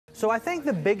So I think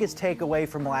the biggest takeaway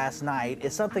from last night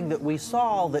is something that we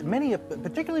saw that many,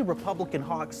 particularly Republican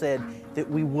hawks, said that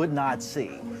we would not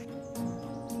see.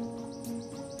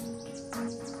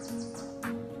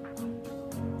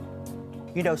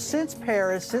 You know, since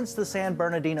Paris, since the San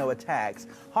Bernardino attacks,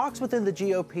 hawks within the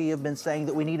GOP have been saying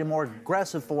that we need a more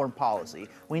aggressive foreign policy.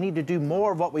 We need to do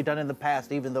more of what we've done in the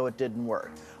past, even though it didn't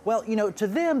work. Well, you know, to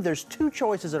them, there's two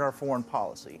choices in our foreign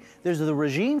policy. There's the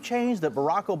regime change that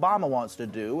Barack Obama wants to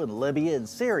do in Libya and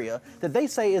Syria that they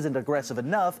say isn't aggressive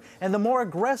enough, and the more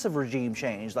aggressive regime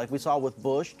change, like we saw with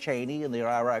Bush, Cheney, and the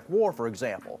Iraq War, for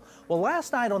example. Well,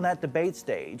 last night on that debate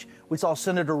stage, we saw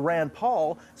Senator Rand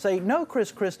Paul say, no,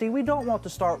 Chris Christie, we don't want to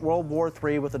start World War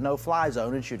III with a no-fly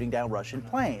zone and shooting down Russian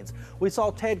planes. We saw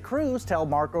Ted Cruz tell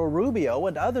Marco Rubio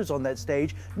and others on that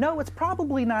stage, no, it's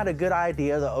probably not a good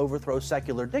idea to overthrow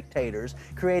secular dictators,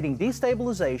 creating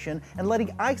destabilization and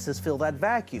letting ISIS fill that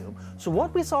vacuum. So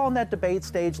what we saw on that debate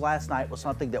stage last night was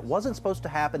something that wasn't supposed to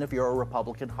happen if you're a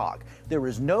Republican hawk. There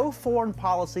is no foreign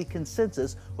policy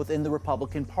consensus within the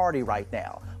Republican Party right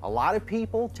now. A lot of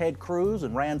people, Ted Cruz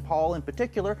and Rand Paul in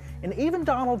particular, and even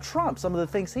Donald Trump, some of the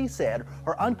things he said,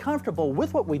 are uncomfortable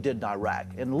with what we did in Iraq,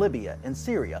 in Libya, and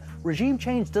Syria. Regime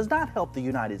change does not help the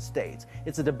United States.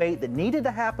 It's a debate that needed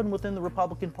to happen within the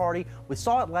Republican Party. We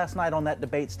saw it last night on that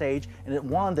debate stage, and it's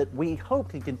one that we hope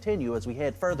can continue as we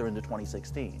head further into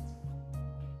 2016.